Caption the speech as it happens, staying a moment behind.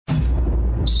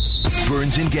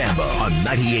Burns and Gambo on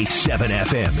 98.7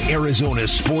 FM, Arizona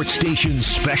Sports Station's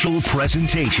special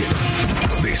presentation.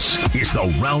 This is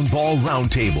the Round Ball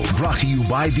Roundtable, brought to you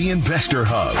by the Investor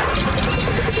Hub.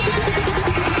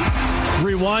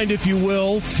 Rewind, if you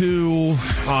will, to,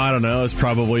 I don't know, it's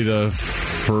probably the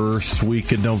first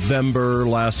week of November,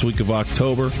 last week of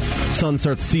October. Suns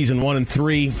start the season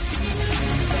 1-3.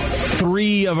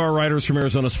 Three of our writers from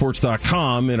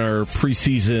ArizonaSports.com in our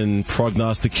preseason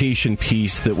prognostication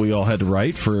piece that we all had to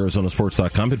write for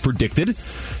ArizonaSports.com had predicted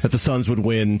that the Suns would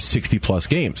win 60-plus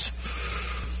games.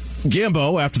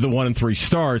 Gambo, after the 1-3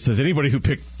 start, says anybody who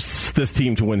picks this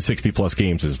team to win 60-plus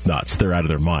games is nuts. They're out of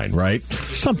their mind, right?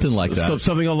 Something like that.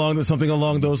 Something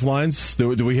along those lines.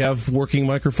 Do we have working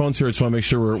microphones here? I just want to make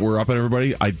sure we're up at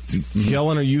everybody.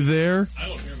 Kellen, are you there? I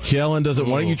don't hear my Kellen doesn't.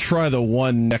 Why don't you try the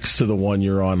one next to the one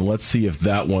you're on? Let's see if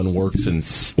that one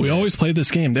works. We always play this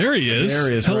game. There he is.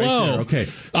 There he is. Hello. Right there. Okay.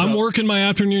 I'm working my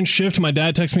afternoon shift. My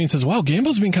dad texts me and says, "Wow,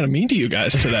 Gambo's being kind of mean to you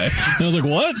guys today." And I was like,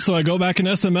 "What?" So I go back in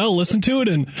SML, listen to it,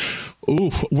 and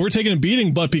we're taking a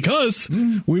beating. But because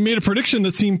we made a prediction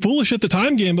that seemed foolish at the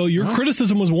time, Gambo, your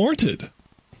criticism was warranted.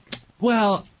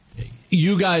 Well,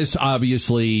 you guys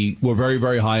obviously were very,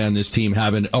 very high on this team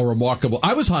having a remarkable...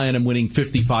 I was high on them winning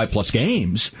 55-plus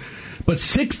games, but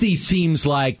 60 seems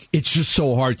like it's just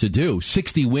so hard to do.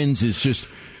 60 wins is just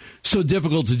so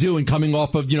difficult to do, and coming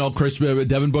off of,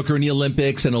 Devin Booker in the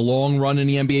Olympics and a long run in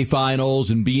the NBA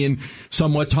Finals and being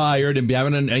somewhat tired and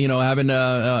having an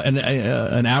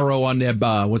arrow on their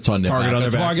what's on their target back? on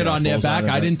their target back. on their back.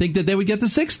 I didn't think that they would get to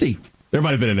 60. There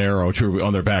might have been an arrow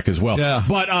on their back as well. Yeah.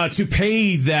 But to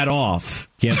pay that off,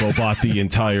 Gambo bought the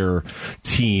entire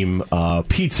team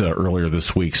pizza earlier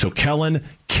this week. So Kevin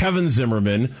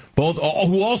Zimmerman, both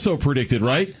who also predicted,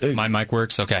 right? My mic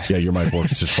works? Okay. Yeah, your mic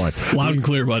works just fine. Loud and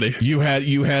clear, buddy. You had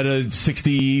a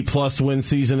 60-plus win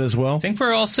season as well? I think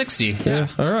we're all 60. Yeah.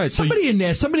 All right. Somebody in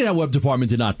that web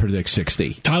department did not predict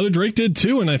 60. Tyler Drake did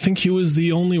too, and I think he was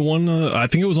the only one. I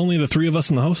think it was only the three of us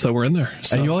in the house that were in there.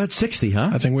 So And you all had 60, huh?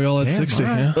 I think we all had 60. All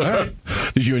right. Yeah. All right.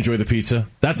 Did you enjoy the pizza?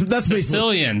 That's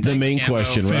Sicilian. the main Gambo.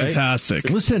 question, right? Fantastic.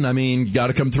 Listen, I mean, you got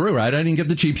to come through, right? I didn't get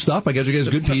the cheap stuff. I got you guys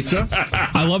good pizza.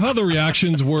 I love how the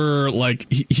reactions were like,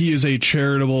 he is a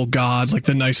charitable god, like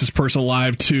the nicest person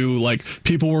alive, to like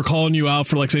people were calling you out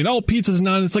for like saying, "Oh, pizza's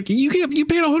not." It's like you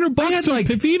paid $100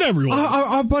 to feed everyone.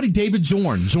 Our buddy David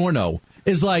Zorno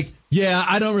is like, "Yeah,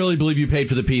 I don't really believe you paid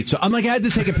for the pizza." I'm like, I had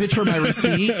to take a picture of my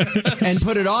receipt and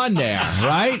put it on there,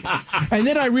 right? And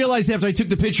then I realized after I took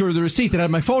the picture of the receipt that I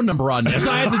had my phone number on there. So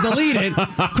I had to delete it,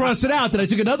 cross it out. Then I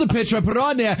took another picture, I put it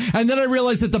on there, and then I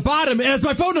realized at the bottom it has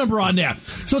my phone number on there.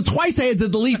 So twice I had to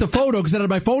delete the photo because it had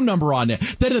my phone number on there.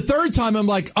 Then the third time I'm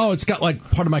like, oh, it's got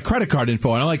like part of my credit card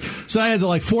info. And I'm like, so I had to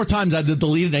like 4 times I had to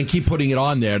delete it and keep putting it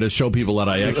on there to show people that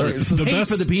I actually paid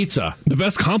for the pizza. The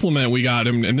best compliment we got,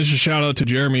 and this is a shout out to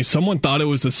Jeremy, someone thought it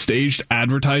was a staged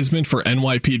advertisement for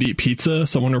NYPD Pizza.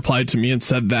 Someone replied to me and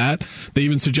said that. They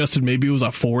even suggested maybe it was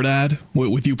a Ford ad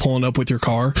with you pulling up with your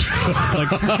car.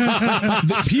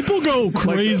 People go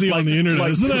crazy on the internet.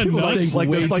 Isn't that nuts?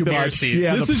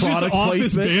 This is just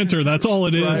office banter. That's all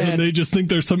it is. Right. And they just think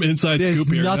there's some inside scoop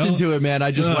here. There's nothing to it, man.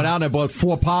 I just went out and I bought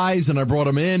 4 pies and I brought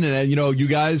them in. And, you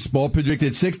guys both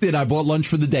predicted 60 and I bought lunch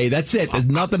for the day. That's it. There's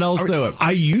nothing else to it.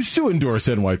 I used to endorse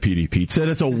NYPD Pizza,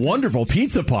 and it's a wonderful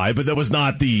pizza pie, but that was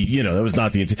not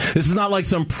this is not like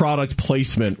some product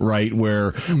placement, right,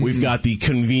 where we've got the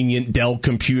convenient Dell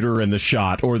computer in the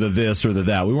shot or the this or the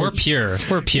that. We're pure.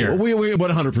 We're pure. We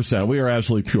 100%. We are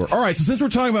absolutely pure. All right, so since we're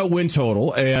talking about win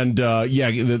total, and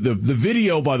the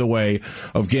video, by the way,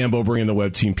 of Gambo bringing the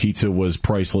web team pizza was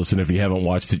priceless, and if you haven't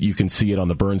watched it, you can see it on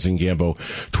the Burns and Gambo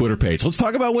Twitter page. Let's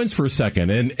talk about wins for a second,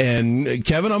 and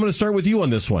Kevin, I'm going to start with you on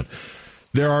this one.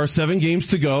 There are 7 games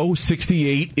to go.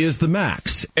 68 is the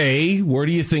max. A, where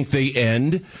do you think they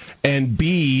end? And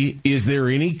B, is there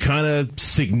any kind of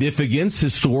significance,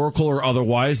 historical or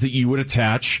otherwise, that you would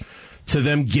attach to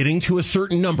them getting to a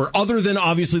certain number, other than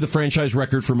obviously the franchise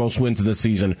record for most wins in the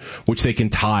season, which they can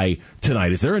tie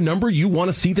tonight? Is there a number you want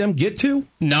to see them get to?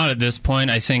 Not at this point.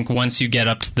 I think once you get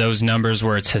up to those numbers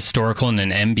where it's historical in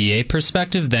an NBA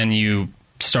perspective, then you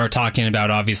start talking about,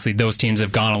 obviously, those teams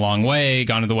have gone a long way,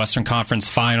 gone to the Western Conference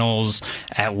Finals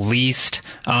at least.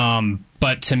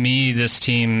 But to me, this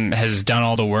team has done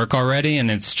all the work already,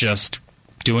 and it's just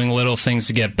doing little things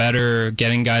to get better,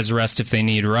 getting guys rest if they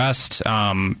need rest.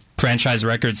 Franchise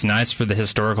record's nice for the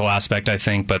historical aspect, I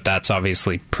think, but that's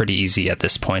obviously pretty easy at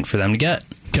this point for them to get.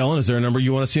 Kellen, is there a number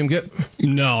you want to see them get?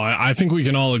 No, I think we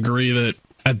can all agree that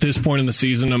at this point in the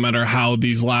season, no matter how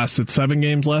these last, it's 7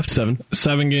 games left?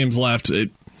 7 games left.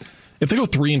 if they go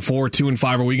 3-4,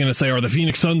 2-5, are we going to say, are the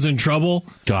Phoenix Suns in trouble?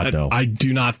 God, no. I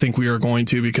do not think we are going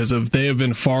to, because they have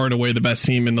been far and away the best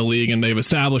team in the league, and they've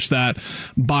established that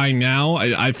by now.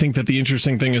 I think that the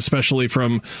interesting thing, especially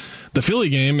from the Philly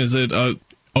game, is that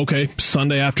okay,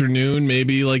 Sunday afternoon,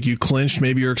 maybe like you clinched,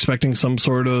 maybe you're expecting some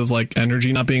sort of like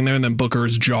energy not being there, and then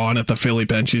Booker's jawing at the Philly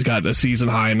bench. He's got a season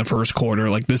high in the first quarter.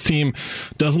 Like, this team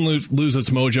doesn't lose its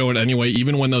mojo in any way,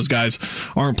 even when those guys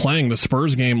aren't playing. The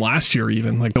Spurs game last year,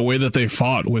 even like the way that they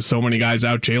fought with so many guys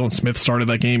out. Jalen Smith started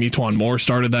that game, Etuan Moore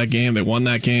started that game, they won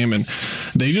that game, and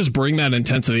they just bring that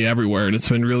intensity everywhere, and it's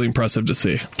been really impressive to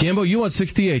see. Gambo, you want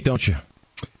 68, don't you?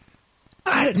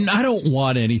 I don't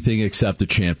want anything except a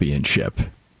championship.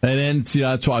 And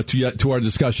then to our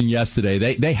discussion yesterday,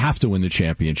 they have to win the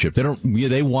championship.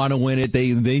 They want to win it.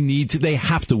 They need to. They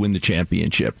have to win the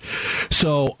championship.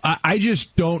 So I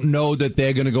just don't know that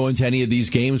they're going to go into any of these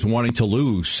games wanting to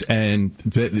lose. And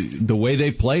the way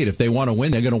they played, if they want to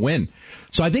win, they're going to win.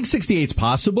 So I think 68 is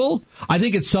possible. I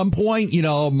think at some point,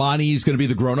 Monty's going to be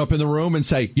the grown-up in the room and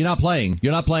say, you're not playing,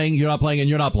 you're not playing, you're not playing, and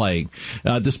you're not playing,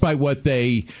 despite what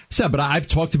they said. But I've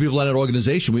talked to people at that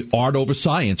organization. We art over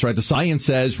science, right? The science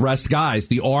says rest guys.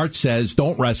 The art says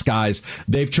don't rest guys.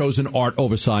 They've chosen art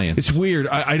over science. It's weird.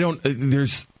 I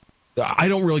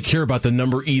don't really care about the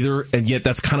number either, and yet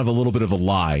that's kind of a little bit of a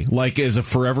lie. Like, as a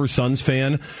forever Suns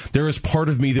fan, there is part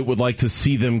of me that would like to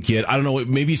see them get, I don't know,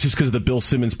 maybe it's just because the Bill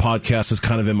Simmons podcast is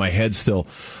kind of in my head still.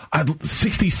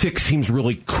 66 seems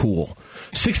really cool.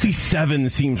 67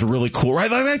 seems really cool,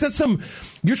 right? Like,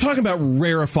 you're talking about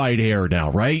rarefied air now,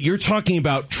 right? You're talking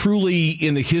about truly,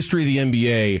 in the history of the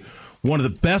NBA, one of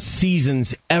the best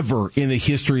seasons ever in the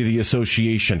history of the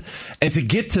association. And to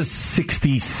get to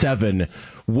 67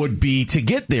 would be to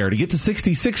get there. To get to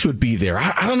 66 would be there.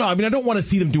 I don't know. I mean, I don't want to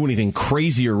see them do anything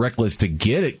crazy or reckless to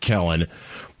get it, Kellen.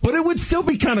 But it would still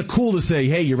be kind of cool to say,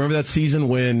 hey, you remember that season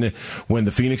when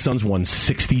the Phoenix Suns won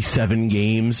 67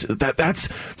 games? That's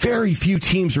very few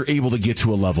teams are able to get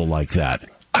to a level like that.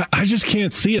 I just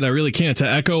can't see it. I really can't. To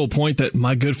echo a point that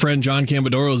my good friend John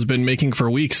Cambadoro has been making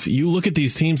for weeks, you look at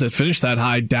these teams that finished that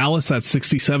high. Dallas, that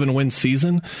 67-win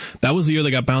season, that was the year they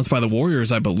got bounced by the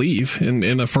Warriors, I believe,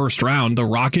 in the first round. The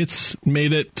Rockets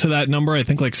made it to that number, I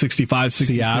think like 65,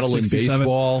 66, Seattle in 67,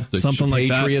 baseball. The something like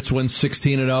that. Patriots win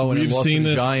 16-0 and We've lost seen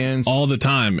to the this Giants all the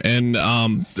time. And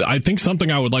I think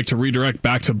something I would like to redirect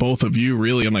back to both of you,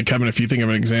 really, and like Kevin, if you think of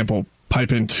an example,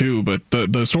 pipe in too, but the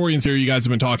historians here, you guys have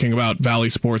been talking about Valley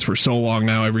Sports for so long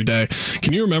now every day.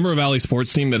 Can you remember a Valley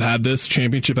Sports team that had this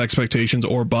championship expectations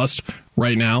or bust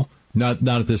right now? Not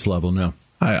at this level, no.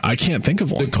 I can't think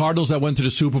of one. The Cardinals that went to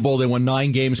the Super Bowl, they won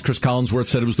 9 games. Chris Collinsworth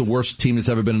said it was the worst team that's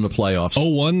ever been in the playoffs.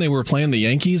 0-1, they were playing the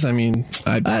Yankees. I mean,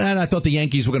 I thought the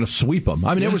Yankees were going to sweep them.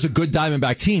 I mean, it was a good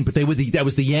Diamondback team, but that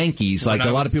was the Yankees. Like, a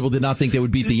lot of people did not think they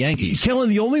would beat the Yankees. Kellen,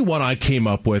 the only one I came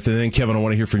up with, and then Kevin, I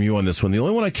want to hear from you on this one. The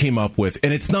only one I came up with,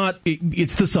 and it's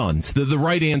the Suns. The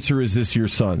right answer is this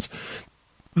year's Suns.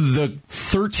 The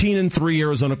 13-3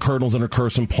 Arizona Cardinals under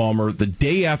Carson Palmer, the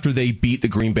day after they beat the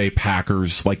Green Bay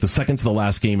Packers, like the second to the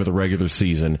last game of the regular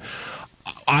season,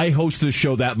 I hosted the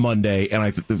show that Monday,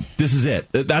 and this is it.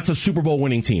 That's a Super Bowl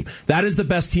winning team. That is the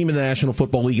best team in the National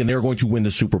Football League, and they're going to win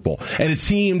the Super Bowl. And it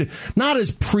seemed not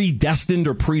as predestined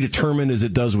or predetermined as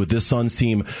it does with this Suns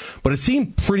team, but it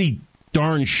seemed pretty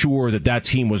darn sure that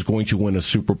team was going to win a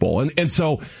Super Bowl. And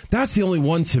so that's the only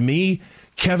one to me,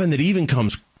 Kevin, that even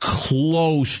comes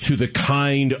close to the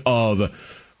kind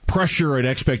of pressure and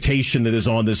expectation that is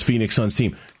on this Phoenix Suns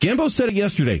team. Gambo said it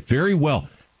yesterday very well.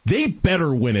 They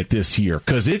better win it this year,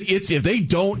 because if they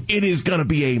don't, it is going to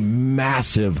be a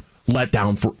massive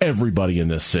letdown for everybody in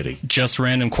this city. Just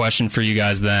random question for you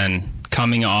guys then.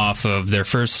 Coming off of their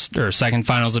first or second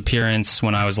finals appearance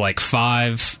when I was like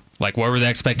 5, like what were the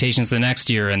expectations the next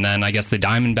year? And then I guess the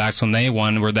Diamondbacks, when they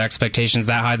won, were the expectations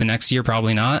that high the next year?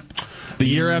 Probably not. The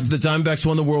year after the Diamondbacks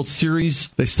won the World Series,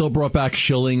 they still brought back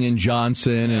Schilling and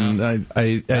Johnson, and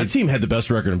that team had the best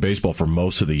record in baseball for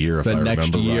most of the year, if I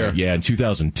remember right. Yeah, in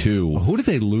 2002. Who did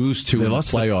they lose to in the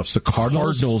playoffs? The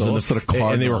Cardinals instead of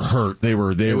Cardinals. And they were hurt. They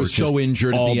were so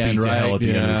injured at the end, right? At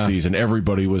the end of the season.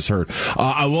 Everybody was hurt.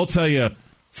 I will tell you,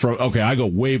 I go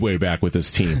way back with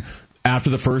this team. After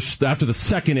the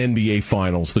second NBA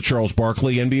Finals, the Charles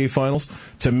Barkley NBA Finals,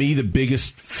 to me, the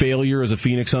biggest failure as a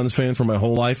Phoenix Suns fan for my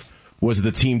whole life was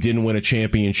the team didn't win a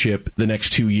championship the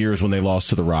next 2 years when they lost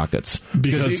to the Rockets.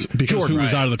 Because Jordan, who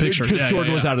was out of the picture. Because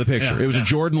Jordan was out of the picture. It was a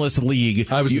Jordanless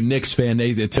league. I was a Knicks fan.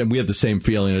 We had the same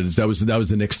feeling. That was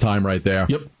the Knicks time right there.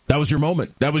 Yep. That was your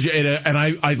moment. That was and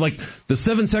I like the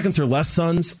 7 seconds or less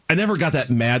Suns. I never got that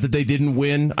mad that they didn't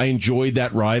win. I enjoyed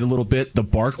that ride a little bit. The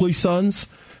Barkley Suns,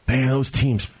 man, those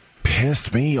teams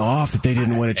pissed me off that they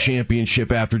didn't win a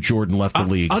championship after Jordan left the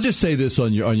league. I'll just say this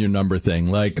on your number thing.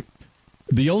 Like,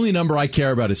 the only number I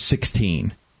care about is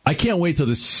 16. I can't wait till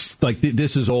this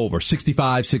is over.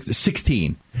 65,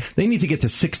 16. They need to get to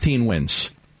 16 wins.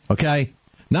 Okay?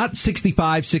 Not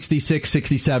 65, 66,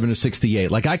 67, or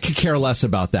 68. Like, I could care less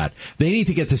about that. They need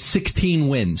to get to 16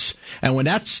 wins. And when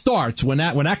that starts, when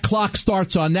that clock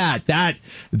starts on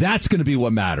that's going to be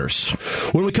what matters.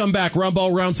 When we come back,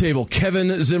 Roundball Roundtable,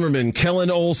 Kevin Zimmerman,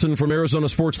 Kellen Olson from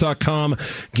ArizonaSports.com,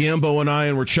 Gambo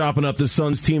and we're chopping up the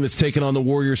Suns team that's taking on the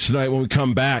Warriors tonight. When we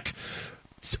come back,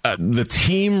 the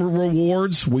team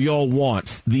rewards we all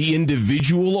want. The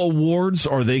individual awards,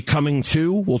 are they coming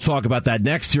too? We'll talk about that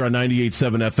next here on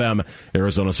 98.7 FM,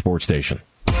 Arizona Sports Station.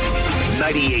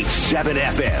 98.7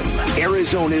 FM,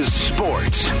 Arizona's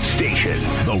sports station.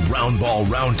 The Roundball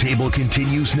Roundtable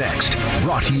continues next.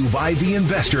 Brought to you by the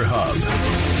Investor Hub.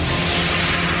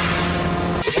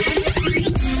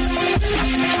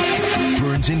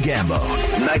 Burns and Gambo,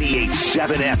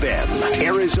 98.7 FM,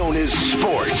 Arizona's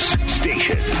sports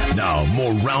station. Now,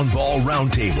 more Roundball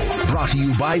Roundtable, brought to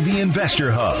you by the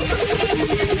Investor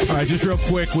Hub. All right, just real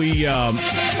quick,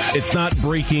 it's not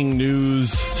breaking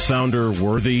news sounder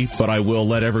worthy, but I will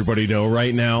let everybody know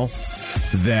right now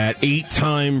that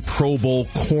 8-time Pro Bowl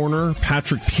corner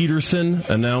Patrick Peterson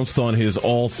announced on his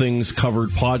All Things Covered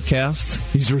podcast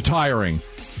he's retiring.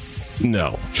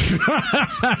 No.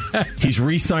 He's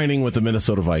re-signing with the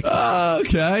Minnesota Vikings.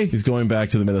 Okay. He's going back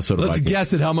to the Minnesota Vikings. Let's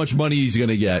guess at how much money he's going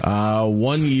to get.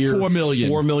 1 year, $4 million.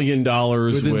 $4 million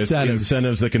with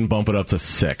incentives that can bump it up to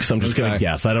 $6 million. I'm just going to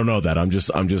guess. I don't know that. I'm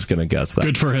just going to guess that.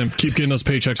 Good for him. Keep getting those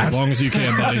paychecks as long as you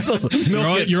can,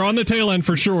 buddy. You're on the tail end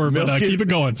for sure, but keep it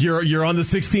going. You're on the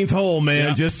 16th hole, man.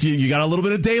 Yeah. Just you got a little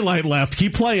bit of daylight left.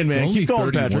 Keep playing, man. Keep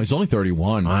going, Patrick. He's only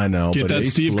 31. I know. Get that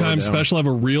Steve Keim special. Have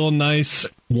a real nice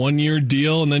 1 year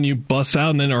deal, and then you bust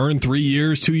out and then earn 3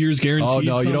 years, 2 years guaranteed. Oh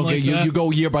no, you don't get you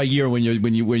go year by year when you're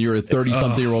a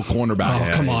 30-something-year-old cornerback.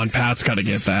 Oh, come on, Pat's got to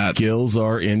get that. Skills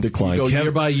are in decline. You go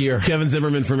year by year. Kevin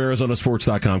Zimmerman from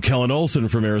ArizonaSports.com, Kellen Olson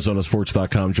from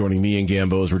ArizonaSports.com, joining me and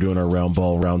Gambo as we're doing our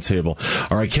Roundball Roundtable.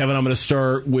 All right, Kevin, I'm going to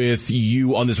start with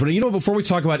you on this one. Before we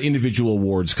talk about individual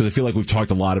awards, because I feel like we've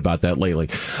talked a lot about that lately,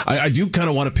 I do kind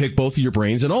of want to pick both of your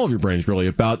brains and all of your brains really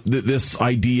about this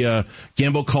idea.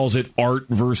 Gambo calls it art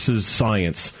versus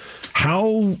science.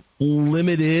 How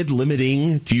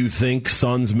limiting do you think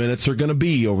Suns minutes are going to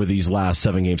be over these last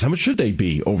 7 games? How much should they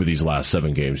be over these last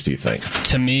 7 games, do you think?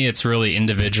 To me, it's really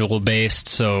individual based.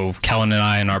 So Kellen and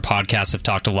I in our podcast have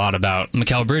talked a lot about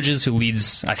Mikal Bridges, who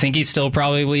leads, I think he still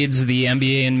probably leads the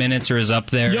NBA in minutes or is up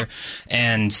there. Yep.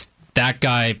 And that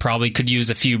guy probably could use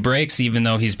a few breaks, even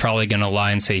though he's probably going to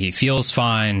lie and say he feels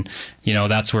fine.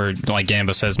 That's where, like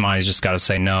Gambo says, Monty's just got to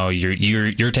say, no,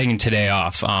 you're taking today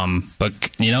off. But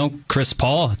Chris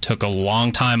Paul took a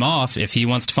long time off. If he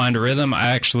wants to find a rhythm,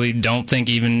 I actually don't think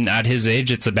even at his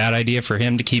age it's a bad idea for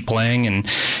him to keep playing. And,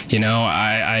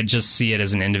 I just see it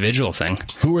as an individual thing.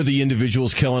 Who are the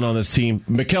individuals killing on this team?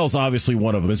 Mikal's obviously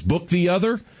one of them. Is Book the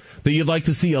other? That you'd like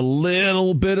to see a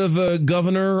little bit of a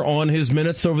governor on his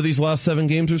minutes over these last 7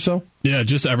 games or so? Yeah,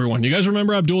 just everyone. You guys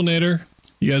remember Abdul Nader?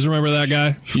 You guys remember that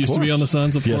guy? Used to be on the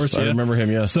Suns, of course. I remember him,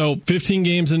 yes. So 15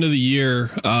 games into the year,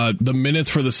 the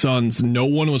minutes for the Suns, no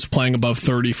one was playing above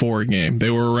 34 a game. They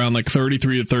were around like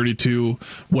 33 to 32.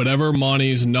 Whatever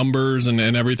Monty's numbers and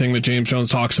everything that James Jones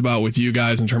talks about with you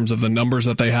guys in terms of the numbers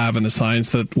that they have and the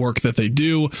science work that they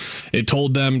do, it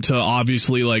told them to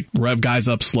obviously rev guys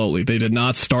up slowly. They did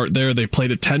not start there. They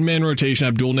played a 10-man rotation.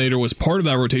 Abdul Nader was part of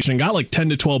that rotation and got 10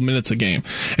 to 12 minutes a game.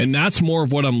 And that's more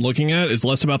of what I'm looking at, is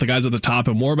less about the guys at the top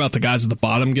and more about the guys at the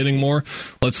bottom getting more.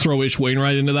 Let's throw Ish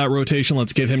Wainwright into that rotation.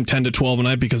 Let's get him 10 to 12 a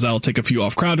night, because that'll take a few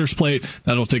off Crowder's plate.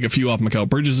 That'll take a few off Mikal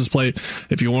Bridges' plate.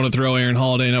 If you want to throw Aaron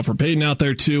Holiday and Elfrid Payton out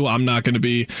there too, I'm not going to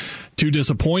be too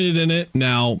disappointed in it.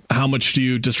 Now, how much do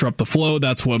you disrupt the flow?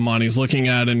 That's what Monty's looking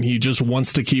at, and he just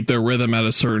wants to keep their rhythm at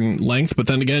a certain length. But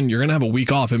then again, you're going to have a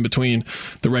week off in between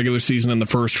the regular season and the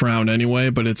first round anyway,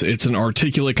 but it's an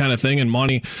articulate kind of thing. And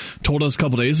Monty told us a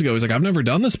couple days ago, he's like, I've never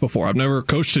done this before. I've never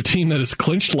coached a team that has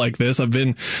clinched like this.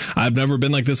 I've never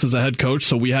been like this as a head coach,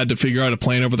 so we had to figure out a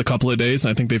plan over the couple of days,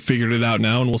 and I think they figured it out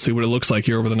now, and we'll see what it looks like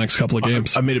here over the next couple of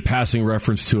games. I made a passing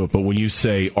reference to it, but when you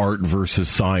say art versus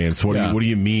science, what do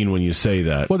you mean when you say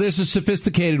that? Well, there's a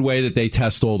sophisticated way that they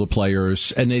test all the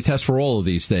players, and they test for all of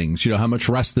these things. How much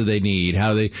rest do they need?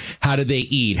 How do they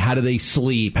eat? How do they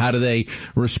sleep? How do they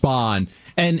respond?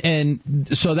 And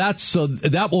so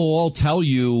that will all tell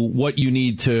you what you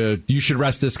need to. You should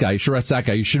rest this guy. You should rest that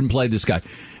guy. You shouldn't play this guy.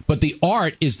 But the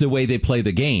art is the way they play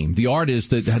the game. The art is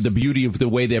the beauty of the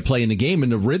way they're playing the game and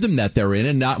the rhythm that they're in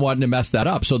and not wanting to mess that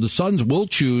up. So the Suns will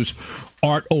choose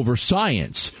art over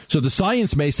science. So the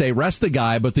science may say rest the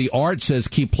guy, but the art says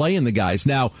keep playing the guys.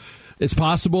 Now, it's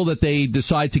possible that they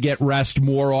decide to get rest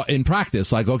more in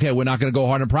practice. Like, okay, we're not going to go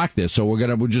hard in practice, so we're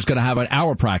just going to have an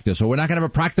hour practice, or we're not going to have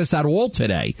a practice at all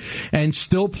today, and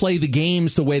still play the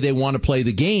games the way they want to play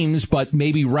the games, but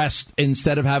maybe rest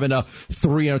instead of having a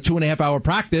 2.5 hour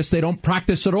practice. They don't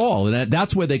practice at all, and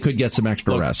that's where they could get some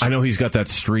extra rest. I know he's got that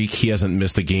streak. He hasn't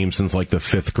missed a game since like the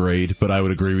 5th grade, but I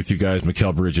would agree with you guys.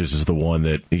 Mikal Bridges is the one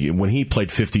that when he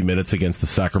played 50 minutes against the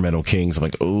Sacramento Kings, I'm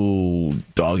like, oh,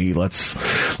 doggy, let's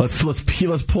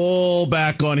pull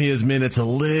back on his minutes a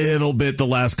little bit the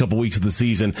last couple weeks of the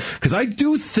season, because I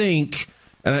do think,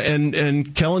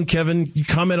 and Kellen, Kevin, you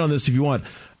comment on this if you want.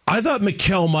 I thought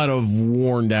Mikal might have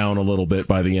worn down a little bit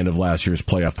by the end of last year's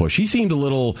playoff push. He seemed a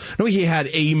little. I know he had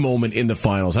a moment in the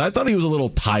finals. I thought he was a little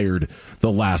tired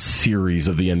the last series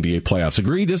of the NBA playoffs.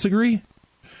 Agree? Disagree?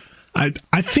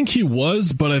 I think he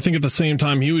was, but I think at the same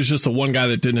time, he was just the one guy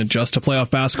that didn't adjust to playoff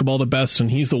basketball the best, and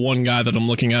he's the one guy that I'm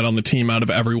looking at on the team out of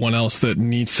everyone else that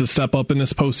needs to step up in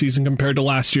this postseason compared to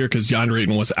last year, because DeAndre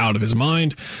Ayton was out of his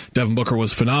mind. Devin Booker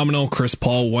was phenomenal. Chris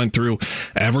Paul went through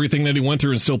everything that he went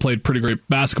through and still played pretty great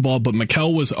basketball, but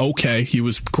Mikal was okay. He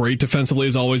was great defensively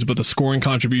as always, but the scoring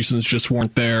contributions just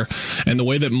weren't there. And the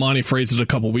way that Monty phrased it a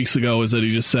couple weeks ago is that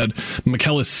he just said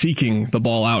Mikal is seeking the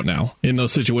ball out now in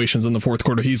those situations in the fourth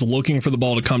quarter. He's looking for the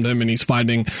ball to come to him, and he's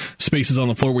finding spaces on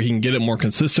the floor where he can get it more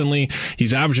consistently.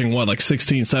 He's averaging,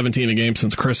 16, 17 a game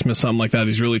since Christmas, something like that.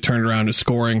 He's really turned around his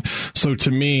scoring. So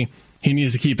to me, he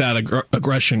needs to keep that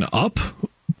aggression up.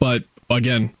 But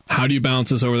again, how do you balance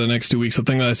this over the next 2 weeks? The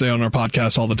thing that I say on our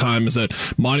podcast all the time is that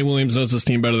Monty Williams knows this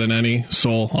team better than any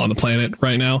soul on the planet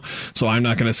right now. So I'm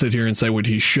not going to sit here and say what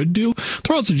he should do.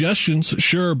 Throw out suggestions,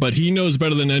 sure, but he knows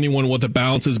better than anyone what the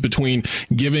balance is between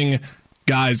giving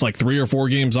guys like 3 or 4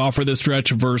 games off for this stretch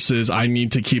versus I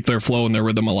need to keep their flow and their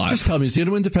rhythm alive. Just tell me, is he going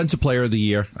to win Defensive Player of the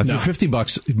Year? I threw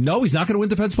 $50. No, he's not going to win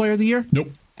Defensive Player of the Year?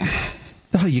 Nope.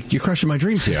 Oh, you're crushing my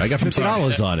dreams here. I got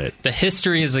 $50 on it. The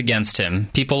history is against him.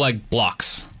 People like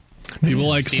blocks. People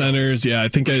like Steals. Centers. Yeah, I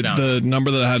think the number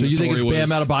that I had so in the you think story it's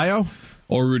Bam Adebayo?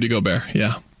 Or Rudy Gobert,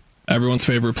 yeah. Everyone's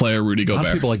favorite player, Rudy Gobert. A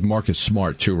lot of people like Marcus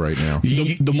Smart, too, right now.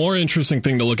 The more interesting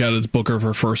thing to look at is Booker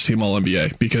for first-team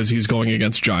All-NBA because he's going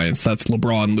against Giants. That's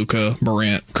LeBron, Luka,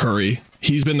 Morant, Curry.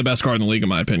 He's been the best guard in the league, in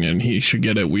my opinion. He should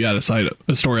get it. We had a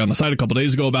story on the site a couple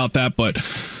days ago about that, but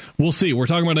we'll see. We're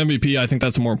talking about MVP. I think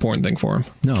that's a more important thing for him.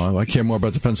 No, I care more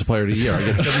about Defensive Player of the Year. I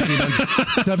get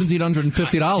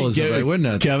 $1,750 if I win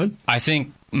that. Kevin? I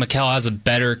think Mikal has a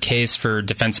better case for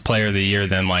Defensive Player of the Year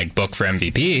than Book for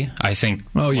MVP. I think.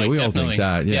 Oh yeah, we all think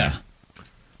that. Yeah.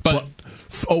 But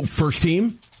first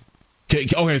team.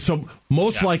 Okay, so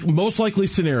most likely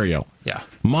scenario. Yeah.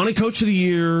 Monty Coach of the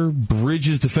Year,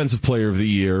 Bridges Defensive Player of the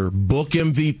Year, Book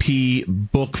MVP,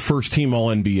 Book First Team All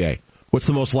NBA. What's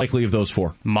the most likely of those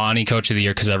 4? Monty Coach of the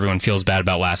Year because everyone feels bad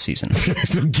about last season.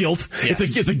 It's a guilt.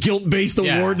 Yes. It's a guilt-based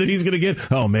award that he's going to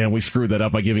get. Oh man, we screwed that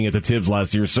up by giving it to Tibbs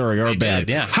last year. Sorry, our bad.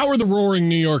 Yeah. How are the roaring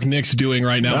New York Knicks doing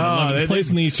right now? 11th place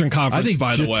in the Eastern Conference. I think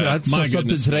by the way, I saw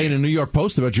something today in a New York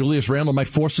Post about Julius Randle might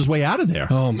force his way out of there.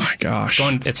 Oh my gosh,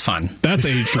 it's fun. That's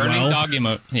aged well. Burning dog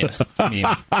emote.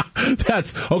 Yeah.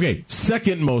 That's okay.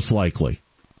 Second most likely.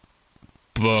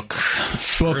 Book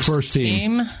first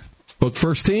team. Book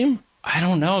first team. I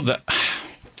don't know.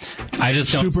 I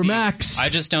just don't Supermax. I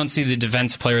just don't see the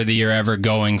Defensive Player of the Year ever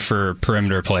going for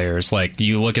perimeter players.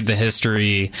 You look at the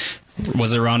history.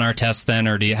 Was it Ron Artest then,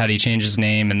 or had he changed his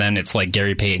name? And then it's like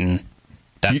Gary Payton.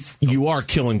 You are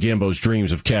killing Gambo's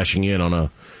dreams of cashing in on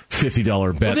a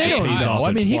 $50 bet. They don't know.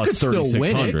 I mean, he could still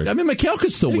win it. I mean, Mikal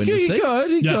could still win this thing.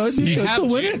 He could still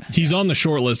win it. He's on the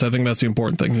short list. I think that's the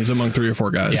important thing. He's among 3 or 4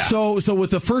 guys. Yeah. So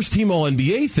with the first team All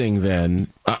NBA thing,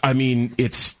 then I mean,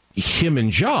 it's him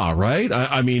and Ja, right?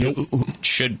 I mean, it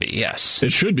should be, yes.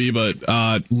 It should be, but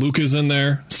Luka's in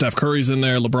there, Steph Curry's in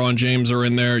there, LeBron James are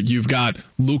in there. You've got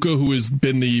Luka, who has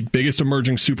been the biggest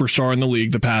emerging superstar in the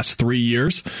league the past 3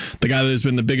 years. The guy that has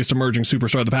been the biggest emerging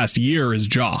superstar the past year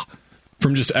is Ja.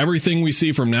 From just everything we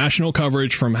see from national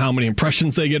coverage, from how many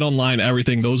impressions they get online,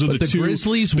 everything, those are the 2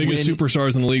 Grizzlies biggest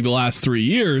superstars in the league the last 3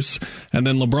 years. And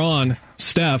then LeBron,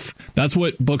 Steph, that's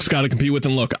what Book's got to compete with.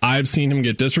 And look, I've seen him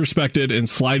get disrespected and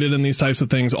slighted in these types of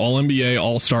things, All NBA,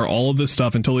 All-Star, all of this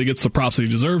stuff until he gets the props that he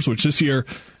deserves, which this year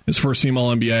is first team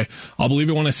All NBA. I'll believe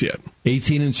it when I see it.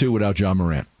 18-2 without John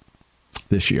Morant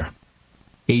this year.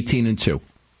 18-2.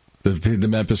 The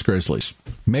Memphis Grizzlies.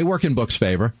 May work in Book's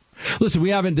favor. Listen, we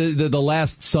haven't. The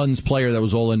last Suns player that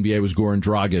was All NBA was Goran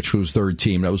Dragic, who was third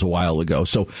team. That was a while ago.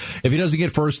 So if he doesn't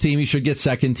get first team, he should get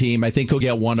second team. I think he'll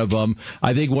get one of them.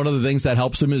 I think one of the things that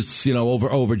helps him is,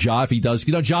 over Ja. If he does,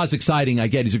 Ja's exciting. I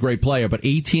get he's a great player, but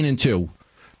 18-2.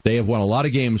 They have won a lot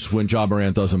of games when Ja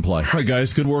Morant doesn't play. All right,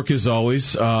 guys, good work as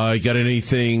always. Got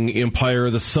anything Empire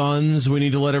of the Suns we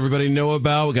need to let everybody know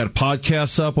about? We got a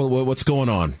podcast up. What's going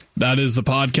on? That is the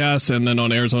podcast, and then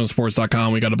on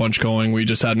ArizonaSports.com, we got a bunch going. We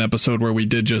just had an episode where we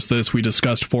did just this. We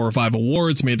discussed 4 or 5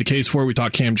 awards, made the case for it. We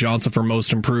talked Cam Johnson for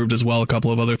Most Improved as well, a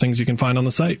couple of other things you can find on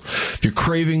the site. If you're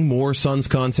craving more Suns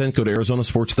content, go to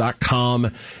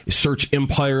ArizonaSports.com. Search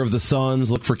Empire of the Suns.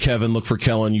 Look for Kevin. Look for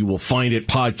Kellen. You will find it.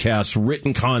 Podcasts,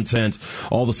 written content,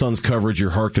 all the Suns coverage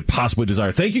your heart could possibly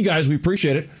desire. Thank you, guys. We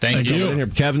appreciate it. Thank you.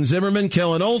 Kevin Zimmerman,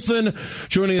 Kellen Olson,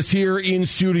 joining us here in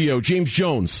studio. James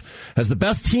Jones has the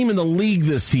best team in the league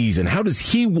this season. How does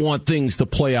he want things to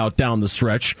play out down the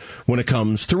stretch when it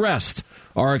comes to rest?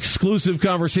 Our exclusive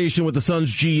conversation with the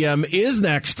Suns GM is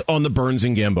next on the Burns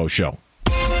and Gambo Show.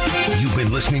 You've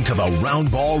been listening to the Round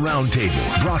Ball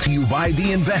Roundtable, brought to you by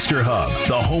the Investor Hub.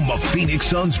 The home of Phoenix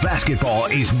Suns basketball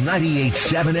is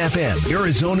 98.7 FM,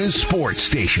 Arizona's sports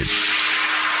station.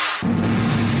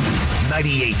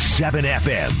 98.7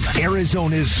 FM,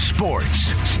 Arizona's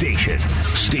sports station.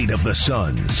 State of the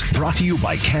Suns. Brought to you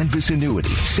by Canvas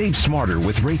Annuity. Save smarter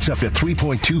with rates up to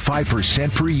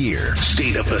 3.25% per year.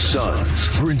 State of the Suns.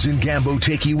 Burns and Gambo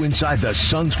take you inside the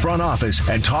Suns front office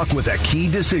and talk with a key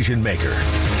decision maker.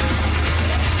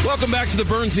 Welcome back to the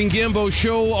Burns and Gambo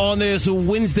Show on this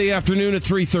Wednesday afternoon at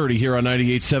 3:30 here on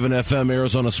 98.7 FM,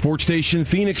 Arizona Sports Station.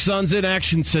 Phoenix Suns in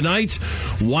action tonight,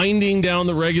 winding down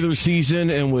the regular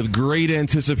season and with great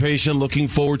anticipation, looking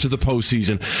forward to the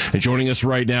postseason. And joining us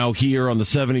right now here on the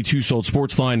 72 Sold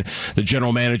Sports Line, the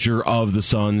general manager of the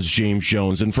Suns, James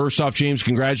Jones. And first off, James,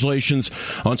 congratulations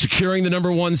on securing the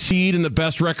number 1 seed and the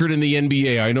best record in the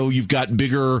NBA. I know you've got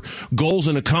bigger goals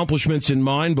and accomplishments in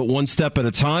mind, but one step at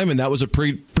a time, and that was a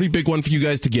pretty big one for you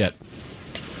guys to get.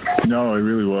 No, it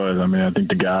really was. I mean, I think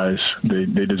the guys, they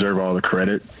deserve all the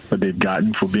credit that they've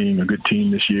gotten for being a good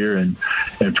team this year and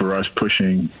for us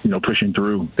pushing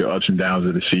through the ups and downs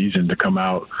of the season to come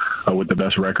out with the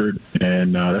best record.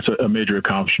 And that's a major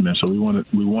accomplishment. So we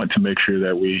want to make sure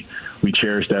that we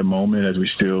cherish that moment as we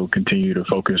still continue to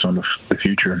focus on the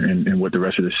future and what the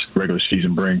rest of this regular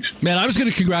season brings. Man, I was going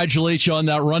to congratulate you on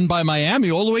that run by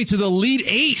Miami all the way to the Elite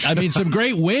Eight. I mean, some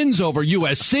great wins over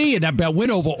USC and that win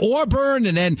over Auburn,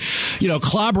 and then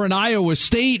clobbering Iowa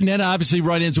State, and then obviously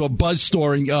run into a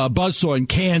buzzsaw in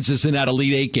Kansas in that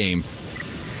Elite Eight game.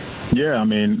 Yeah, I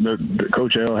mean, the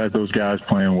Coach L has those guys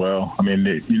playing well. I mean,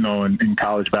 in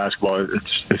college basketball,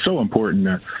 it's so important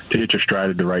to hit your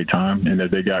stride at the right time, and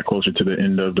that they got closer to the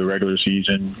end of the regular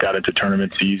season, got into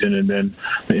tournament season, and then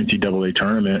the NCAA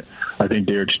tournament. I think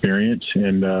their experience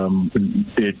and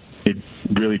it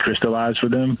really crystallized for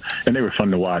them, and they were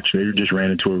fun to watch. They just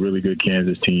ran into a really good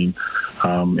Kansas team,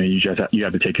 and you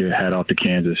have to take your hat off to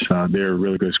Kansas. They're a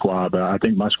really good squad, but I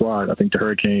think the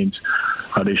Hurricanes,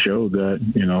 they showed that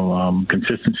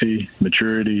consistency,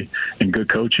 maturity, and good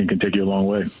coaching can take you a long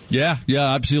way. Yeah,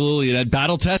 absolutely. And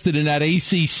battle tested in that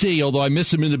ACC, although I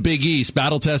miss him in the Big East.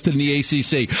 Battle tested in the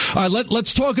ACC. All right,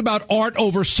 let's talk about art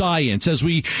over science as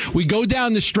we go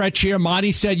down the stretch here.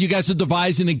 Monty said you guys are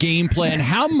devising a game plan.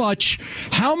 How much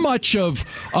of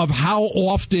how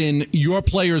often your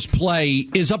players play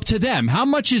is up to them? How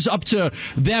much is up to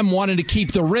them wanting to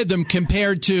keep the rhythm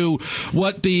compared to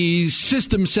what the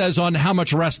system says on how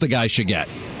much rest the guy should get?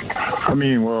 I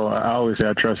mean, well, I always say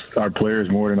I trust our players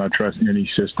more than I trust any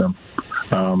system.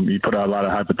 You put a lot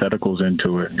of hypotheticals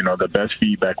into it. The best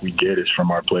feedback we get is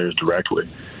from our players directly.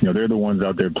 They're the ones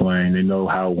out there playing. They know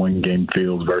how one game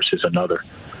feels versus another.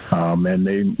 And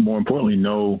they, more importantly,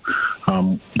 know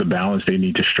the balance they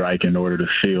need to strike in order to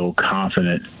feel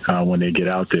confident when they get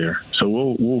out there. So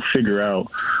we'll figure out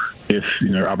if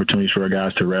there are opportunities for our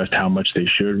guys to rest, how much they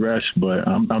should rest. But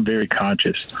I'm very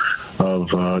conscious of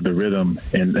the rhythm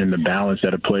and the balance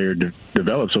that a player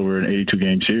develops over an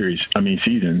 82-game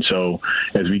season. So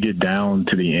as we get down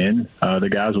to the end, the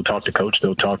guys will talk to coach.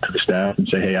 They'll talk to the staff and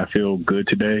say, hey, I feel good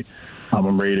today.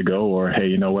 I'm ready to go. Or, hey,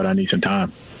 you know what? I need some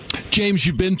time. James,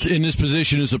 you've been in this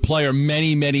position as a player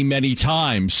many, many, many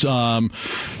times. Having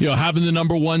the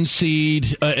number 1 seed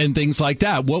and things like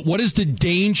that. What is the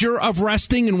danger of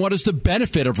resting, and what is the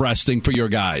benefit of resting for your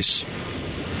guys?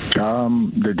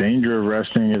 The danger of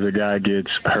resting is a guy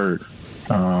gets hurt.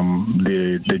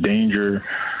 The danger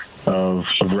of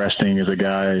resting as a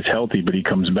guy is healthy, but he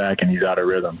comes back and he's out of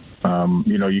rhythm.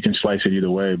 You can slice it either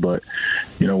way, but,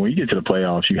 when you get to the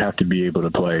playoffs, you have to be able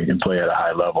to play and play at a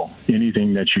high level.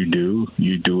 Anything that you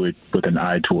do it with an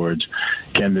eye towards,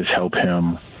 can this help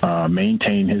him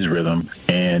maintain his rhythm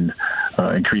and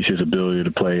increase his ability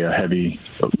to play a heavy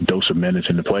dose of minutes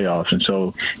in the playoffs? And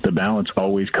so the balance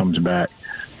always comes back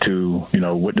to,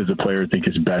 what does the player think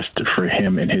is best for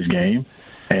him in his game?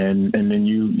 And then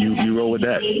you roll with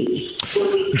that.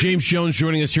 James Jones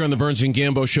joining us here on the Burns and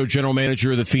Gambo Show, general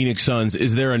manager of the Phoenix Suns.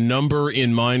 Is there a number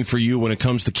in mind for you when it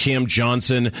comes to Cam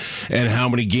Johnson and how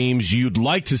many games you'd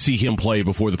like to see him play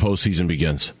before the postseason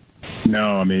begins?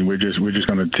 No, I mean, we're just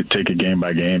going to take it game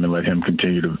by game and let him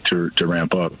continue to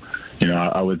ramp up.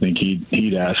 I would think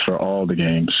he'd ask for all the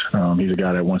games. He's a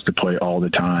guy that wants to play all the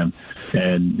time,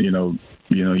 and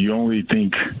you only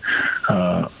think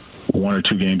 1 or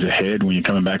 2 games ahead when you're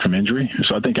coming back from injury.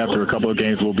 So I think after a couple of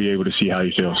games, we'll be able to see how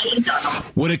he feels.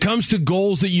 When it comes to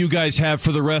goals that you guys have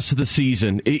for the rest of the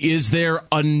season, is there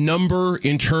a number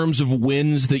in terms of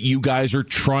wins that you guys are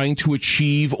trying to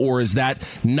achieve, or is that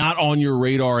not on your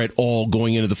radar at all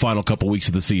going into the final couple weeks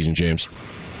of the season, James?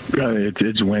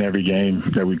 It's win every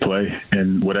game that we play,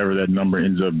 and whatever that number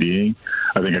ends up being,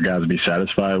 I think our guys will be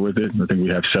satisfied with it. I think we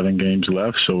have 7 games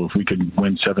left, so if we could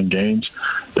win 7 games,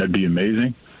 that'd be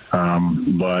amazing.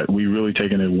 But we really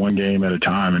taking it one game at a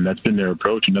time, and that's been their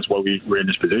approach, and that's why we're in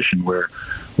this position where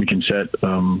we can set,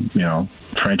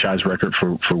 franchise record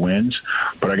for wins.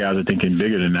 But our guys are thinking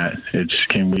bigger than that. It's,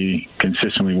 can we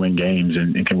consistently win games,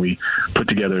 and can we put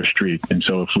together a streak? And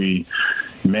so if we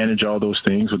manage all those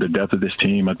things with the depth of this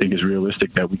team, I think it's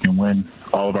realistic that we can win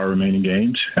all of our remaining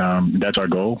games. That's our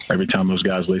goal. Every time those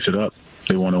guys lace it up,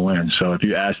 they want to win. So if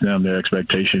you ask them, their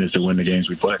expectation is to win the games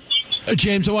we play.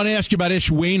 James, I want to ask you about Ish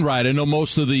Wainwright. I know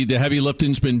most of the heavy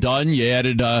lifting's been done. You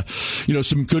added,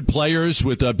 some good players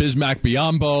with Bismack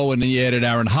Biyombo, and then you added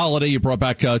Aaron Holiday. You brought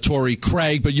back Torrey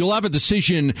Craig. But you'll have a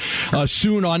decision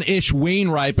soon on Ish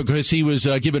Wainwright because he was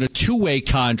given a 2-way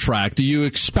contract. Do you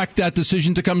expect that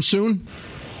decision to come soon?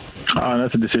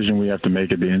 That's a decision we have to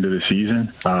make at the end of the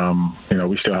season.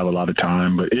 We still have a lot of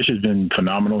time, but Ish has been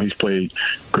phenomenal. He's played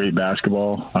great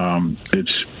basketball.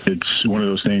 It's one of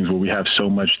those things where we have so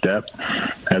much depth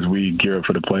as we gear up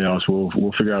for the playoffs.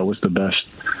 We'll figure out what's the best.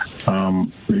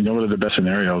 What are the best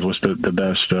scenarios? What's the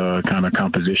best kind of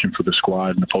composition for the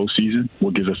squad in the postseason?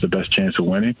 What gives us the best chance of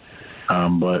winning?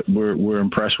 But we're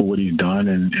impressed with what he's done,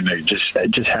 and just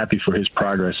happy for his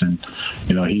progress. And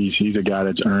he's a guy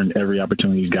that's earned every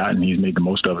opportunity he's gotten. He's made the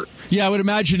most of it. Yeah, I would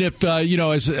imagine if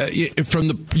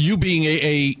from you being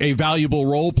a valuable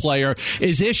role player,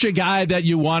 is Ish a guy that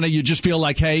you just feel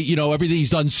like, hey, everything he's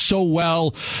done so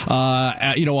well,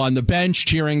 on the bench,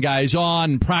 cheering guys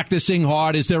on, practicing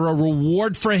hard. Is there a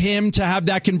reward for him to have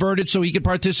that converted so he could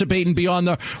participate and be on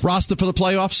the roster for the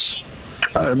playoffs?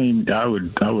 I mean, I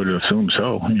would assume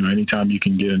so. Anytime you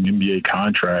can get an NBA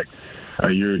contract,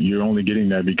 you're only getting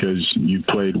that because you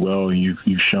played well and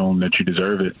you've shown that you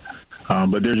deserve it.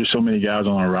 But there's just so many guys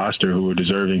on our roster who are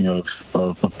deserving of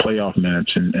playoff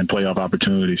minutes and playoff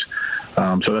opportunities.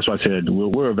 So that's why I said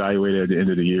we're evaluated at the end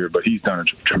of the year, but he's done a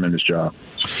tremendous job.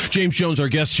 James Jones, our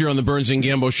guest here on the Burns and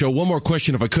Gambo Show. One more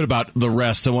question, if I could, about the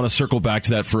rest. I want to circle back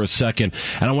to that for a second.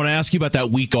 And I want to ask you about that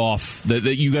week off that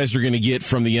you guys are going to get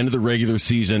from the end of the regular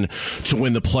season to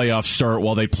when the playoffs start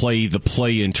while they play the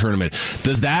play-in tournament.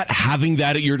 Does having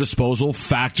that at your disposal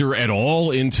factor at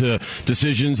all into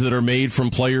decisions that are made from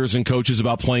players and coaches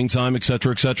about playing time, et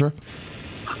cetera, et cetera?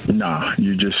 Nah,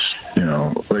 you just,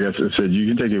 like I said, you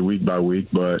can take it week by week,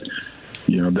 but,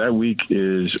 that week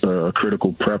is a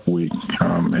critical prep week.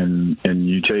 And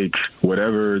you take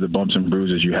whatever the bumps and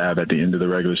bruises you have at the end of the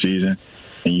regular season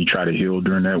and you try to heal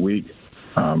during that week.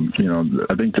 I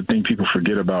think the thing people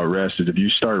forget about rest is if you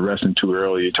start resting too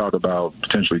early, you talk about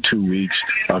potentially 2 weeks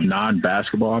of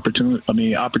non-basketball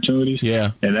opportunities.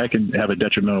 Yeah. And that can have a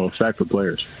detrimental effect for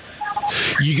players.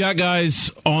 You got guys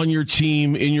on your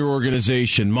team, in your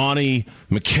organization, Monty,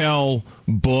 Mikal,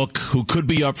 Book, who could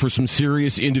be up for some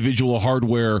serious individual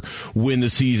hardware when the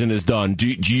season is done.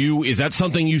 Is that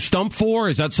something you stump for?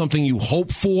 Is that something you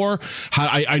hope for?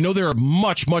 I know there are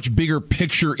much, much bigger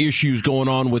picture issues going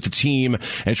on with the team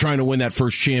and trying to win that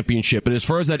first championship. But as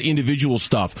far as that individual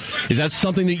stuff, is that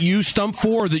something that you stump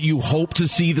for, or that you hope to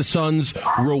see the Suns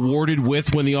rewarded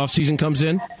with when the offseason comes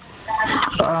in?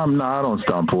 No, I don't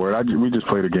stomp for it. We just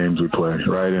play the games we play,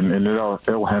 right? And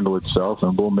it'll handle itself,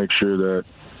 and we'll make sure that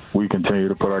we continue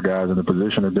to put our guys in a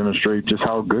position to demonstrate just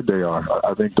how good they are.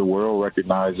 I think the world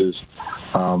recognizes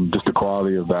just the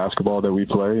quality of basketball that we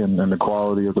play and the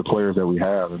quality of the players that we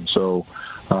have. And so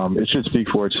it should speak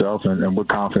for itself, and we're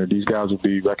confident these guys will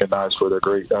be recognized for their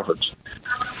great efforts.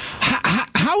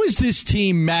 How is this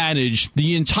team managed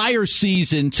the entire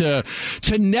season to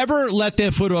never let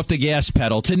their foot off the gas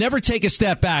pedal, to never take a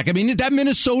step back? I mean, that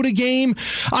Minnesota game,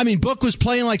 I mean, Book was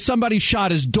playing like somebody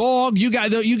shot his dog. You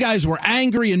guys were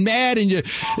angry and mad, and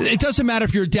it doesn't matter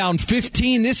if you're down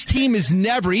 15. This team is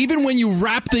never, even when you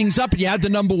wrap things up and you had the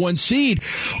number one seed,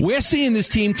 we're seeing this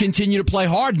team continue to play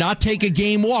hard, not take a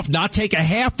game off, not take a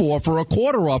half off or a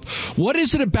quarter off. What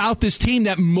is it about this team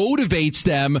that motivates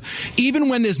them, even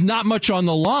when there's not much on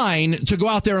the line, to go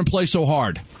out there and play so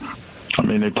hard? I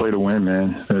mean, they play to win,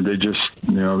 man. They just,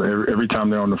 every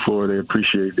time they're on the floor, they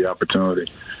appreciate the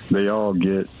opportunity. They all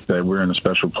get that we're in a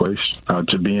special place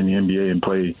to be in the NBA and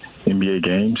play NBA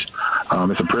games.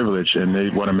 It's a privilege, and they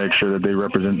want to make sure that they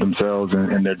represent themselves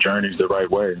and their journeys the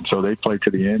right way. And so they play to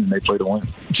the end, and they play to win.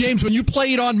 James, when you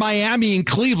played on Miami and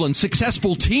Cleveland,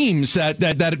 successful teams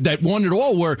that won it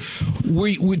all,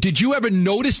 did you ever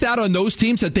notice that on those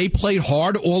teams that they played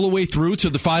hard all the way through to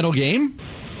the final game?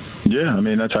 Yeah, I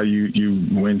mean, that's how you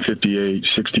win 58,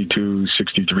 62,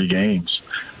 63 games.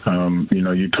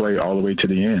 You play all the way to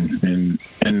the end. And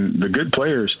the good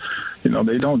players, they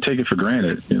don't take it for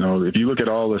granted. If you look at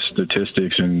all the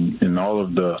statistics and all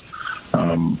of the,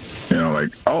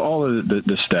 all of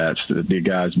the stats that the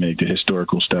guys make, the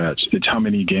historical stats, it's how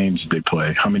many games did they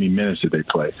play, how many minutes did they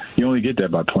play. You only get that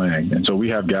by playing. And so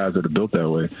we have guys that are built that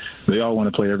way. They all want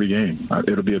to play every game.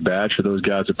 It'll be a badge for those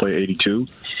guys that play 82.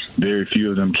 Very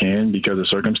few of them can because of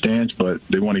circumstance, but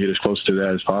they want to get as close to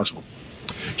that as possible.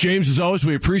 James, as always,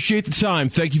 we appreciate the time.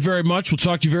 Thank you very much. We'll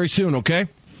talk to you very soon, okay?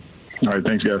 All right,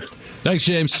 thanks, guys. Thanks,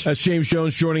 James. That's James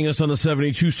Jones joining us on the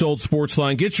 72 Sold Sports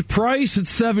Line. Get your price at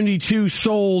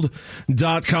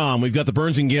 72sold.com. We've got the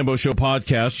Burns and Gambo Show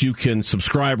podcast. You can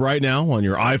subscribe right now on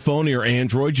your iPhone or your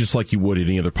Android, just like you would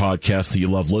any other podcast that you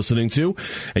love listening to,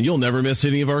 and you'll never miss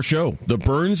any of our show. The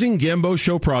Burns and Gambo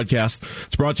Show podcast.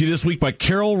 It's brought to you this week by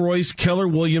Carol Royce, Keller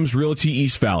Williams Realty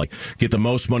East Valley. Get the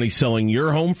most money selling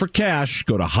your home for cash.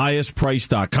 Go to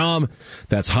highestprice.com.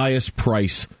 That's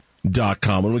highestprice.com.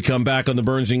 When we come back on the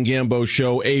Burns and Gambo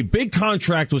Show, a big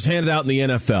contract was handed out in the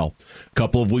NFL a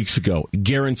couple of weeks ago,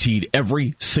 guaranteed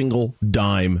every single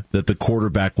dime that the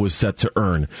quarterback was set to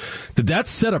earn. Did that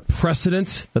set a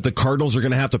precedent that the Cardinals are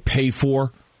going to have to pay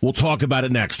for? We'll talk about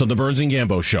it next on the Burns and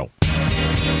Gambo Show.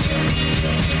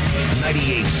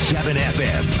 98.7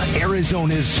 FM,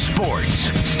 Arizona's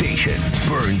sports station.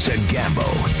 Burns and Gambo,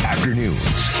 afternoons.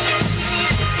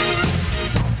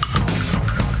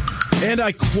 And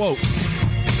I quote,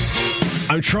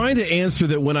 I'm trying to answer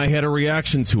that when I had a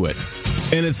reaction to it.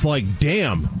 And it's like,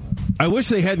 damn, I wish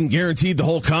they hadn't guaranteed the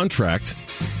whole contract.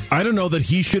 I don't know that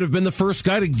he should have been the first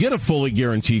guy to get a fully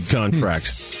guaranteed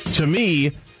contract. To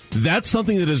me, that's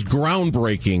something that is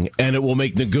groundbreaking, and it will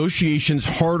make negotiations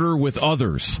harder with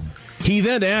others. He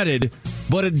then added,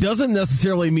 but it doesn't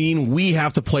necessarily mean we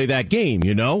have to play that game,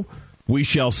 We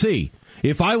shall see.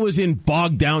 If I was in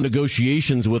bogged down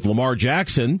negotiations with Lamar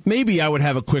Jackson, maybe I would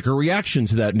have a quicker reaction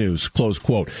to that news, close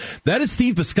quote. That is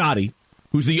Steve Bisciotti,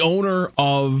 who's the owner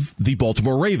of the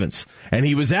Baltimore Ravens. And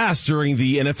he was asked during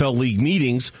the NFL League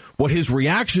meetings what his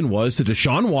reaction was to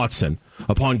Deshaun Watson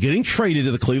upon getting traded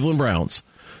to the Cleveland Browns,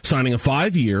 signing a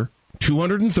 5-year,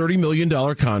 $230 million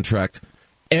contract,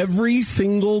 every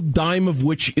single dime of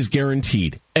which is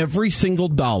guaranteed, every single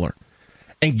dollar.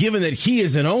 And given that he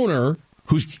is an owner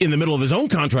who's in the middle of his own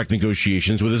contract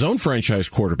negotiations with his own franchise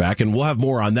quarterback, and we'll have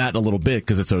more on that in a little bit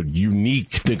because it's a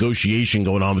unique negotiation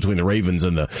going on between the Ravens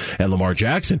and Lamar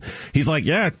Jackson. He's like,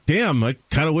 yeah, damn, I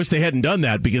kind of wish they hadn't done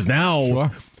that because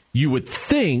now you would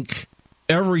think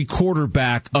every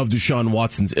quarterback of Deshaun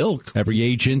Watson's ilk, every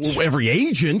agent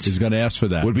is going to ask for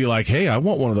that. Would be like, hey, I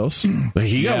want one of those.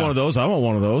 He got one of those. I want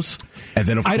one of those. And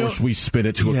then, of course, we spin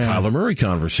it to a Kyler Murray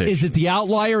conversation. Is it the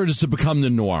outlier or does it become the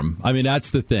norm? I mean,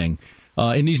 that's the thing.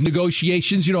 In these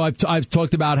negotiations, I've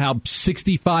talked about how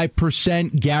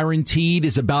 65% guaranteed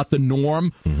is about the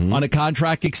norm on a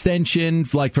contract extension.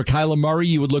 Like for Kyler Murray,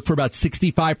 you would look for about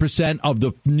 65% of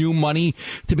the new money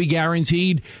to be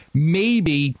guaranteed.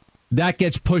 Maybe that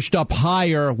gets pushed up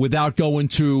higher without going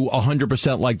to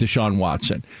 100% like Deshaun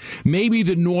Watson. Maybe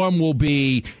the norm will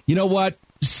be,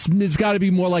 it's got to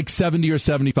be more like 70 or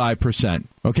 75%,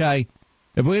 okay?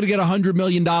 If we're going to get $100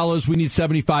 million, we need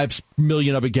 $75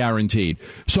 million of it guaranteed.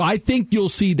 So I think you'll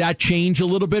see that change a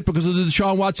little bit because of the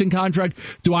Deshaun Watson contract.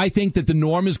 Do I think that the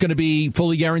norm is going to be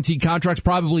fully guaranteed contracts?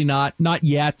 Probably not. Not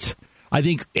yet. I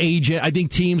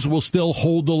think teams will still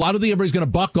hold a lot of everybody's going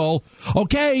to buckle.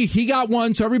 Okay, he got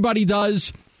one, so everybody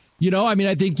does.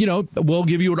 I think, we'll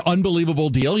give you an unbelievable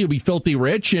deal. You'll be filthy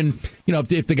rich. And,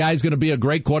 if the guy's going to be a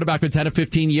great quarterback for 10 or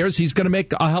 15 years, he's going to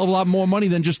make a hell of a lot more money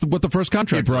than just what the first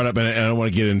contract brought up, and I don't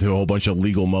want to get into a whole bunch of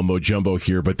legal mumbo jumbo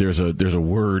here, but there's a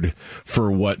word for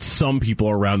what some people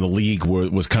around the league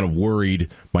was kind of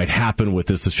worried might happen with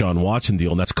this Deshaun Watson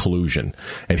deal, and that's collusion.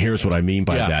 And here's what I mean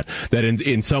by that. That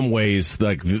in some ways,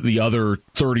 like the other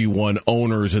 31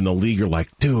 owners in the league are like,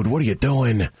 dude, what are you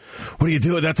doing? What are you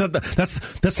doing? That's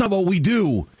not what we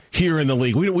do here in the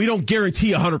league. We don't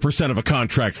guarantee 100% of a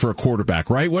contract for a quarterback,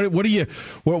 right? What are you?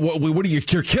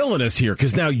 You're killing us here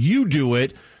because now you do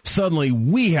it. Suddenly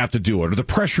we have to do it, or the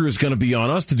pressure is going to be on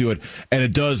us to do it, and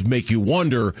it does make you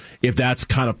wonder if that's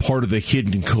kind of part of the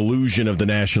hidden collusion of the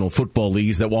National Football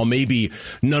Leagues. That while maybe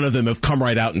none of them have come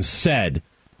right out and said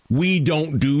we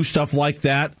don't do stuff like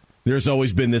that, there's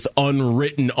always been this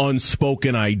unwritten,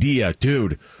 unspoken idea,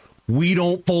 dude. We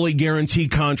don't fully guarantee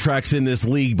contracts in this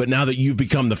league, but now that you've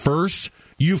become the first,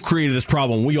 you've created this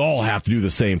problem. We all have to do the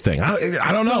same thing.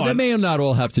 I don't know. No, they may not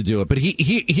all have to do it, but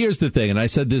here's the thing, and I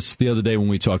said this the other day when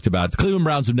we talked about it. The Cleveland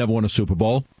Browns have never won a Super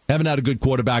Bowl. Haven't had a good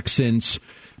quarterback since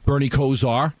Bernie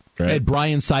Kosar. Right. They had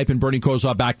Brian Sipe and Bernie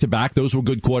Kosar back-to-back. Those were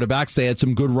good quarterbacks. They had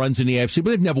some good runs in the AFC,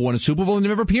 but they've never won a Super Bowl and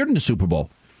never appeared in a Super Bowl.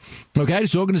 Okay,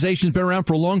 this organization's been around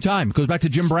for a long time. It goes back to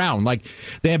Jim Brown.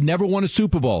 They have never won a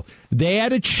Super Bowl. They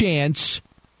had a chance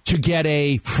to get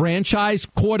a franchise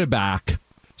quarterback,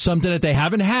 something that they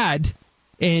haven't had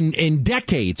in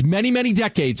decades, many, many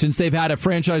decades since they've had a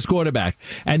franchise quarterback.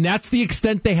 And that's the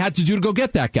extent they had to do to go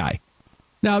get that guy.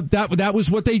 Now, that was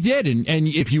what they did. And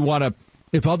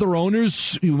if other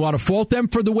owners, you want to fault them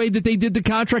for the way that they did the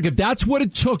contract, if that's what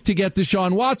it took to get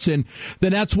Deshaun Watson,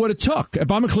 then that's what it took. If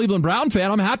I'm a Cleveland Brown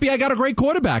fan, I'm happy I got a great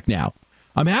quarterback now.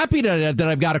 I'm happy that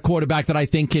I've got a quarterback that I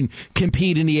think can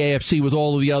compete in the AFC with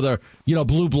all of the other,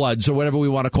 blue bloods or whatever we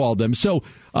want to call them. So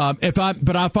if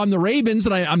I'm the Ravens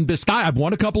and I'm this guy, I've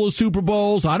won a couple of Super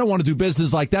Bowls. I don't want to do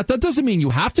business like that. That doesn't mean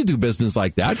you have to do business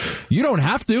like that. You don't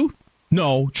have to.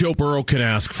 No, Joe Burrow can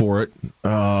ask for it.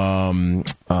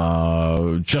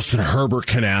 Justin Herbert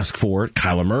can ask for it.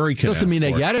 Kyler Murray can. Doesn't mean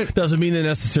they get it. Doesn't mean they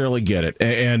necessarily get it.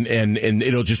 And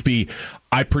it'll just be.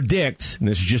 I predict, and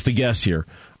this is just a guess here.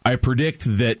 I predict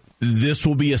that this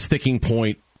will be a sticking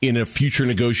point in a future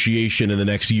negotiation in the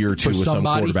next year or two with some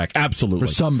quarterback. Absolutely,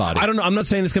 for somebody. I don't know. I'm not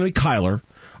saying it's going to be Kyler.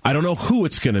 I don't know who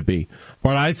it's going to be,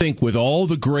 but I think with all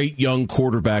the great young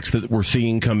quarterbacks that we're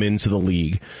seeing come into the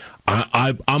league,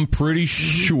 I'm pretty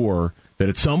sure that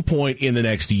at some point in the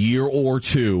next year or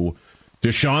two,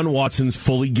 Deshaun Watson's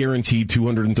fully guaranteed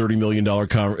 $230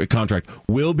 million contract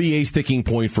will be a sticking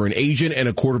point for an agent and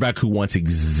a quarterback who wants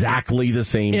exactly the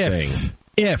same thing.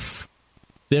 If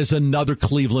there's another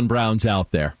Cleveland Browns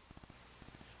out there,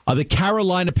 would the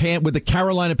Carolina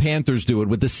Panthers do it?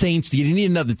 With the Saints, do you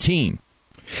need another team?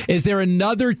 Is there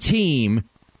another team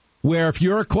where if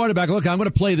you're a quarterback, look, I'm going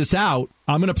to play this out.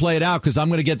 I'm going to play it out because I'm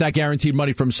going to get that guaranteed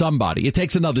money from somebody. It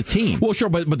takes another team. Well, sure,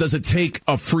 but does it take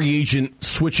a free agent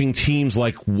switching teams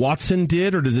like Watson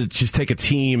did, or does it just take a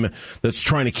team that's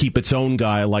trying to keep its own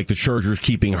guy, like the Chargers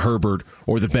keeping Herbert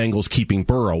or the Bengals keeping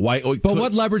Burrow? But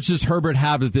what leverage does Herbert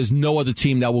have if there's no other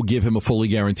team that will give him a fully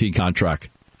guaranteed contract?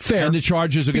 Fair. And the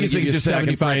Chargers are going to give you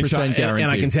 75% guarantee.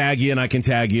 And I can tag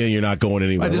you, and you're not going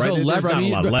anywhere. Right, there's not a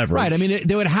lot of leverage. Right. I mean,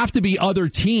 there would have to be other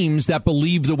teams that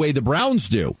believe the way the Browns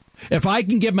do. If I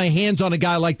can get my hands on a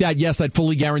guy like that, yes, I'd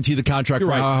fully guarantee the contract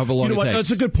for however long it takes.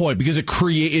 That's a good point because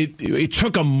it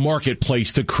took a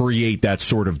marketplace to create that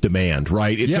sort of demand,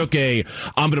 right? It took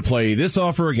I'm going to play this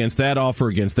offer against that offer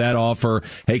against that offer.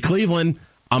 Hey, Cleveland,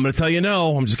 I'm going to tell you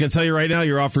no. I'm just going to tell you right now,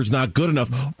 your offer's not good enough.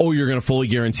 Oh, you're going to fully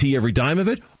guarantee every dime of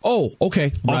it? Oh,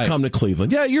 okay. I'll come to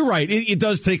Cleveland. Yeah, you're right. It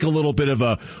does take a little bit of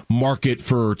a market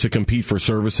to compete for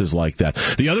services like that.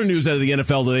 The other news out of the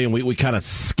NFL today, and we kind of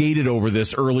skated over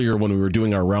this earlier when we were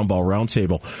doing our Roundball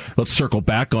Roundtable. Let's circle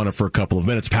back on it for a couple of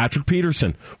minutes. Patrick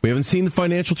Peterson, we haven't seen the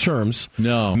financial terms.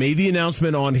 No. Made the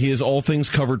announcement on his All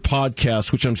Things Covered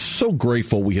podcast, which I'm so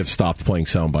grateful we have stopped playing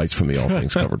sound bites from the All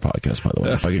Things Covered podcast, by the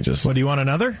way. If I can just. What, do you want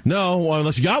another? No,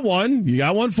 unless you got one. You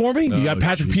got one for me? No, you got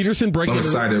Patrick Peterson breaking I'm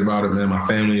excited about it, man. My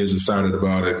family is excited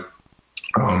about it.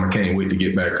 I can't wait to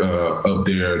get back up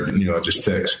there. Just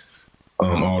text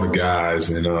all the guys,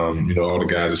 and all the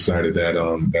guys excited that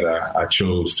I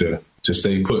chose to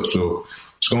stay put. So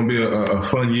it's going to be a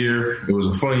fun year. It was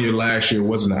a fun year last year. It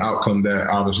wasn't the outcome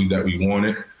that we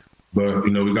wanted, but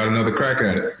we got another crack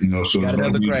at it. So got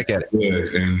another crack at it.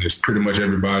 Yeah, and it's pretty much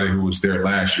everybody who was there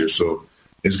last year. So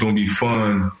it's going to be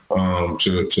fun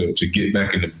to get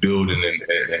back in the building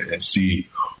and see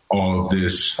all of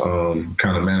this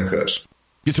kind of manifest.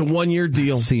 It's a 1-year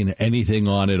deal. I'm not seeing anything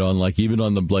on it even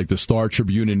on the Star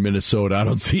Tribune in Minnesota. I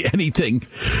don't see anything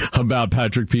about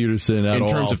Patrick Peterson at all.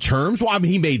 In terms of terms? Well, I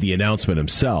mean, he made the announcement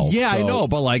himself. Yeah, so. I know,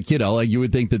 but you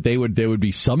would think that there would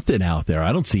be something out there.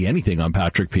 I don't see anything on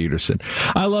Patrick Peterson.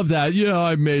 I love that.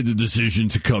 I made the decision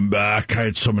to come back. I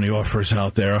had so many offers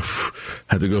out there.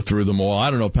 Had to go through them all.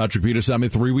 I don't know, Patrick Peterson. I mean,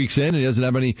 3 weeks in, and he doesn't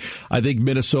have any. I think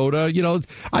Minnesota,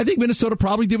 Minnesota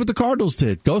probably did what the Cardinals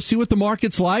did. Go see what the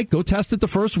market's like. Go test it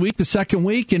the first week, the second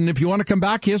week, and if you want to come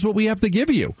back, here's what we have to give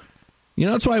you.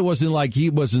 That's why it wasn't like he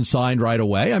wasn't signed right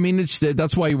away. I mean,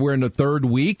 that's why we're in the third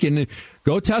week, and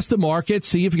go test the market,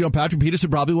 see if, Patrick Peterson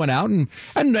probably went out, and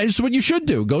it's what you should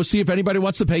do. Go see if anybody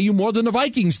wants to pay you more than the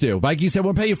Vikings do. Vikings said,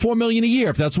 we'll pay you $4 million a year,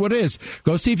 if that's what it is.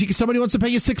 Go see if somebody wants to pay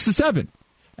you 6 to 7.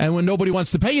 And when nobody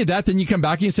wants to pay you that, then you come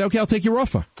back and you say, okay, I'll take your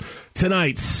offer.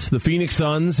 Tonight, the Phoenix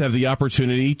Suns have the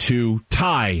opportunity to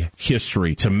tie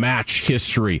history, to match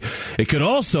history. It could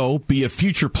also be a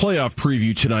future playoff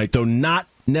preview tonight, though not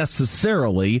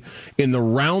necessarily in the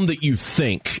round that you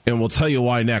think. And we'll tell you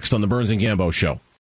why next on the Burns and Gambo Show.